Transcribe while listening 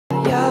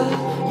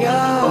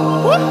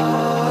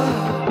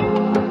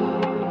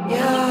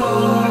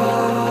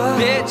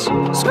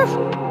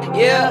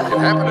Yeah. It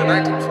happened in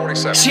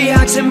 1947. She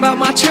asking about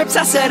my trips,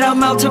 I said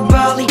I'm out to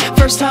Bali.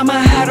 First time I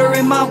had her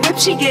in my whip,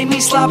 she gave me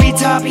sloppy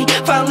toppy.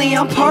 Finally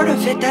I'm part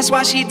of it, that's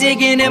why she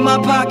digging in my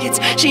pockets.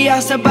 She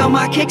asked about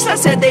my kicks, I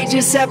said they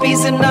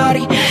Giuseppe's and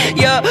naughty.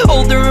 Yeah,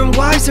 older and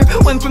wiser,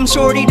 went from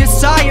shorty to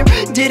sire.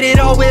 Did it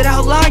all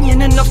without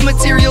lying, enough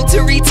material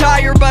to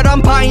retire. But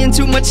I'm buying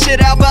too much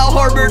shit out about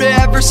Harbor to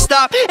ever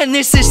stop. And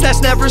this is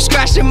that's never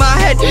scratched in my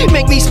head,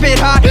 make me spit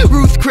hot.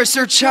 Ruth, Chris,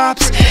 or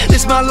Chops.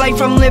 This my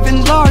life, I'm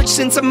living large.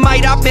 Since a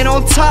mite, I've been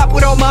on top.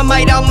 With all my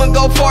might, I'ma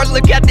go far.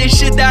 Look at this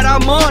shit that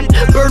I'm on.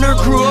 Burner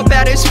grew up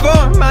at his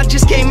farm. I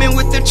just came in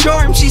with the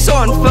charm. She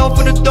saw and fell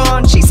for the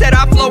dawn. She said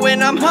I flow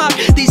and I'm hot.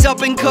 These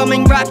up and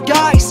coming rap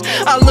guys,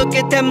 I look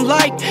at them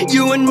like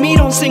you and me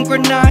don't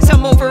synchronize.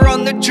 I'm over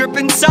on the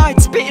dripping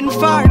side, spitting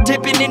fire,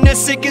 dipping in the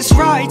sickest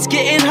rides,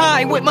 getting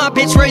high with my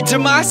bitch right to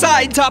my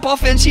side. Top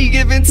off and she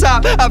giving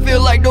top. I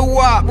feel like the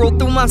WAP roll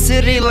through my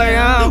city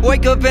like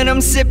wake up and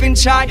I'm sipping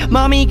chai.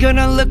 Mommy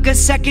gonna look a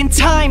second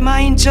time.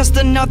 I ain't just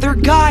another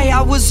guy.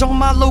 I was on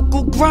my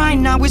local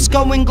grind, now it's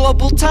going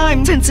global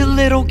time. Since a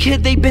little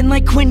kid they've been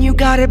like, Quinn, you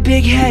got a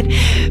big head.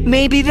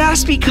 Maybe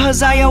that's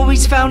because I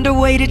always found a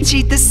way to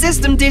cheat the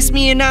system. Diss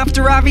me and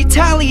after I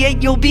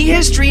retaliate you'll be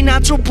history.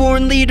 Natural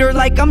born leader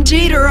like I'm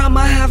Jeter.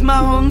 I'ma have my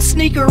own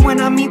sneaker when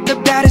I meet the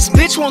baddest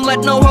bitch. Won't let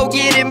no hoe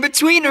get in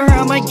between her.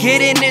 I'ma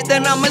get in it,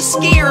 then I'ma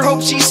ski her.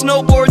 Hope she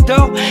snowboard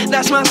though,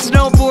 that's my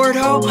snowboard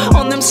hoe.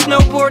 On them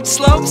snowboard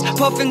slopes,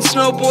 puffin'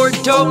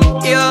 snowboard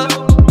dope, yeah.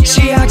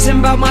 She asking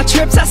about my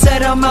trips, I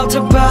said I'm out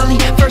to Bali.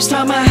 First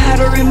time I had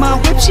her in my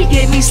whip, she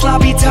gave me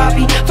sloppy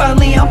toppy.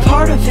 Finally I'm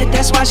part of it,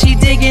 that's why she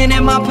digging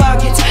in my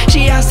pockets.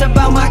 She asked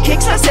about my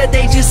kicks, I said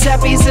they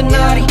Giuseppe's and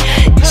naughty.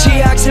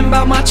 She asking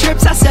about my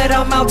trips, I said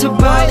I'm out to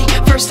Bali.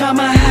 First time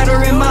I had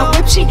her in my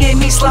whip, she gave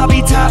me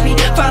sloppy toppy.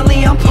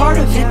 Finally I'm part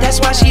of it, that's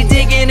why she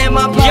digging in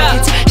my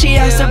pockets. She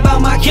asked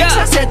about my kicks,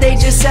 I said they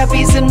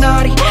Giuseppe's and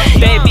naughty.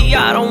 Baby,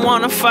 I don't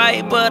wanna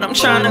fight, but I'm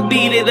tryna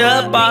beat it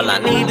up. All I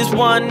need is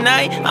one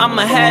night,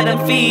 I'ma have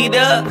them feet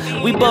up.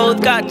 We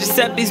both got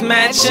Giuseppe's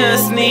matching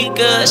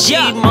sneakers. She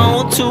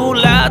moan too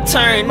loud,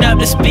 turn up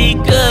the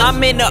speakers.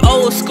 I'm in the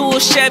old school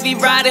Chevy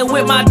riding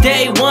with my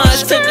day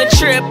ones. Took a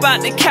trip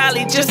out to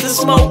Cali just to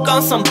smoke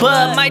on some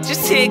bud. Might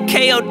just hit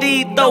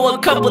KOD, throw a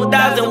couple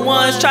thousand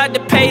ones. Tried to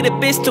pay the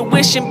bitch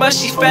tuition, but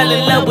she fell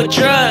in love with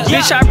drugs.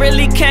 Bitch, I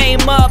really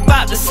came up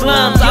out the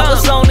slums. I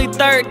was only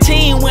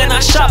 13 when I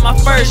shot my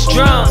first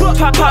drum.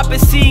 Poppin'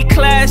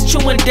 C-class,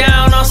 chewing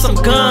down on some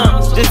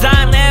gums.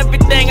 Design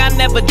everything, I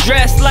never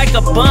dressed like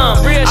a bum.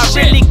 I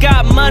really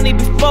got money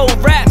before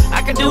rap,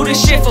 I can do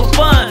this shit for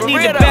fun.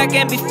 Need a back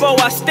end before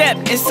I step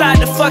inside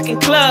the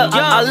fucking club.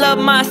 I love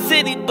my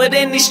city, but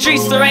in these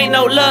streets there ain't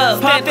no love.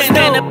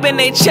 Stand up in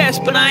their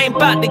chest, but I ain't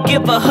about to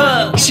give a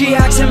hug. She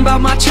asking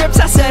about my trips,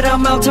 I said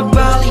I'm out to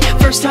Bali.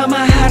 First time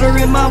I had her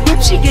in my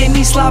whip, she gave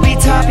me sloppy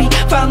toppy.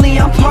 Finally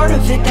I'm part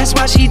of it, that's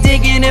why she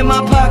digging in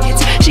my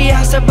pockets. She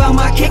asked about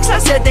my kicks, I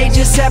said they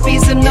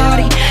Giuseppe's and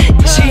naughty.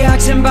 She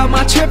asking about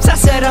my trips, I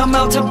said I'm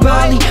out to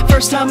Bali.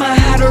 First time I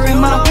had her in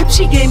my whip,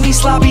 she gave me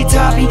sloppy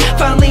toppy.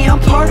 Finally I'm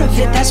part of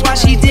it, that's why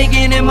she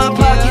digging in my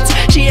pockets.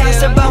 She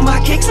asked about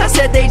my kicks, I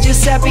said they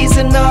Giuseppe's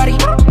and naughty.